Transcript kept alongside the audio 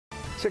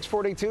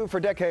6:42. For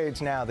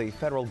decades now, the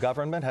federal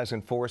government has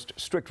enforced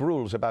strict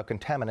rules about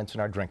contaminants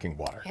in our drinking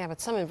water. Yeah, but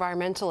some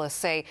environmentalists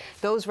say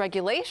those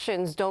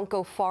regulations don't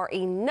go far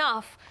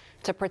enough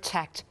to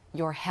protect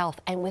your health.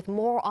 And with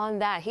more on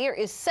that, here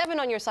is 7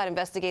 on Your Side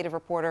investigative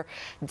reporter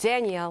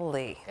Danielle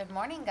Lee. Good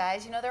morning,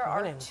 guys. You know, there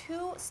are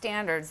two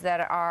standards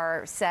that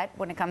are set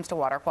when it comes to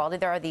water quality.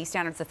 There are the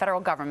standards the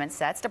federal government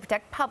sets to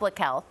protect public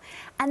health,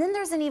 and then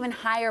there's an even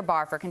higher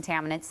bar for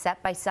contaminants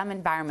set by some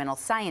environmental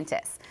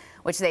scientists,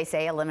 which they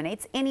say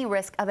eliminates any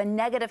risk of a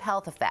negative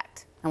health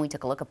effect. And we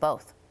took a look at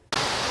both.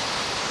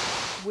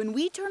 When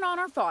we turn on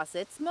our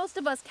faucets, most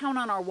of us count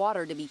on our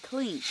water to be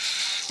clean,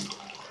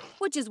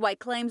 which is why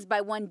claims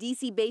by one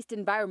D.C.-based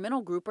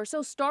environmental group are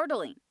so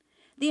startling.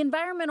 The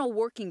Environmental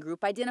Working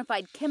Group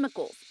identified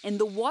chemicals in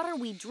the water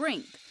we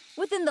drink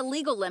within the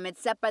legal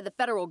limits set by the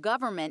federal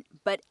government,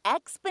 but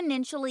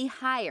exponentially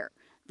higher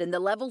than the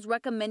levels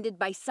recommended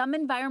by some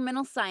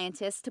environmental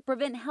scientists to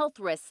prevent health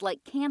risks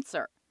like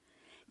cancer.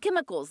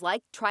 Chemicals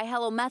like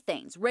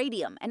trihalomethanes,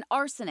 radium, and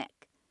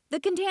arsenic. The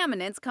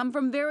contaminants come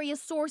from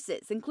various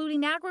sources,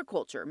 including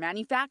agriculture,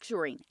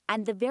 manufacturing,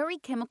 and the very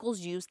chemicals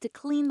used to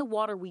clean the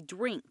water we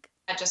drink.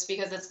 Just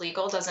because it's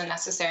legal doesn't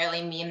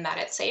necessarily mean that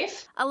it's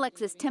safe.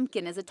 Alexis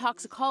Timken is a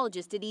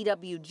toxicologist at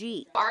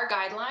EWG. Our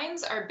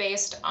guidelines are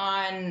based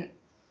on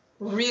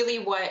really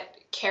what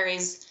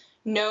carries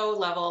no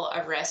level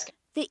of risk.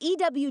 The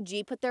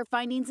EWG put their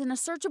findings in a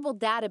searchable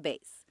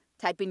database.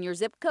 Type in your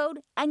zip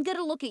code and get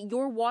a look at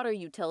your water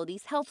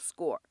utility's health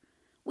score.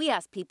 We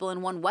asked people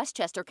in one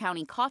Westchester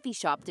County coffee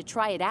shop to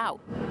try it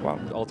out. Well,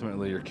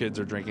 ultimately, your kids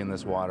are drinking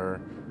this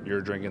water,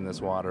 you're drinking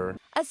this water.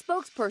 A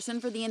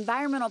spokesperson for the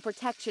Environmental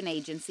Protection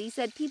Agency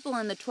said people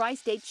in the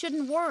tri-state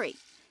shouldn't worry,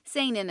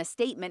 saying in a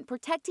statement,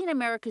 protecting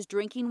America's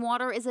drinking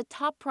water is a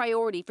top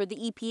priority for the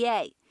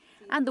EPA.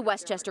 And the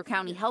Westchester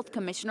County Health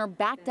Commissioner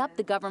backed up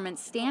the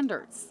government's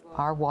standards.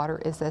 Our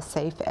water is as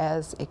safe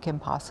as it can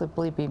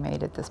possibly be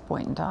made at this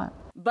point in time.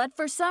 But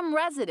for some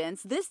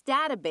residents, this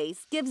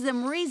database gives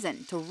them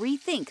reason to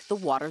rethink the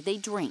water they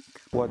drink.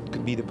 What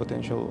could be the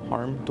potential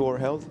harm to our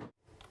health?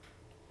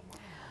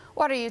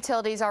 Water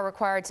utilities are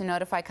required to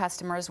notify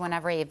customers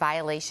whenever a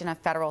violation of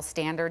federal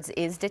standards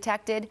is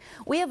detected.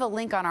 We have a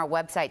link on our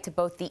website to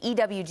both the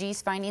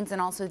EWG's findings and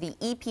also the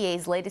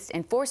EPA's latest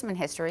enforcement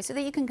history so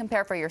that you can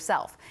compare for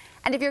yourself.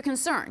 And if you're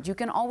concerned, you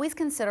can always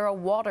consider a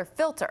water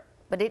filter.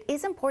 But it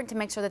is important to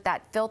make sure that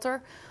that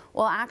filter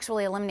will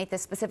actually eliminate the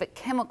specific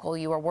chemical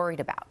you are worried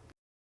about.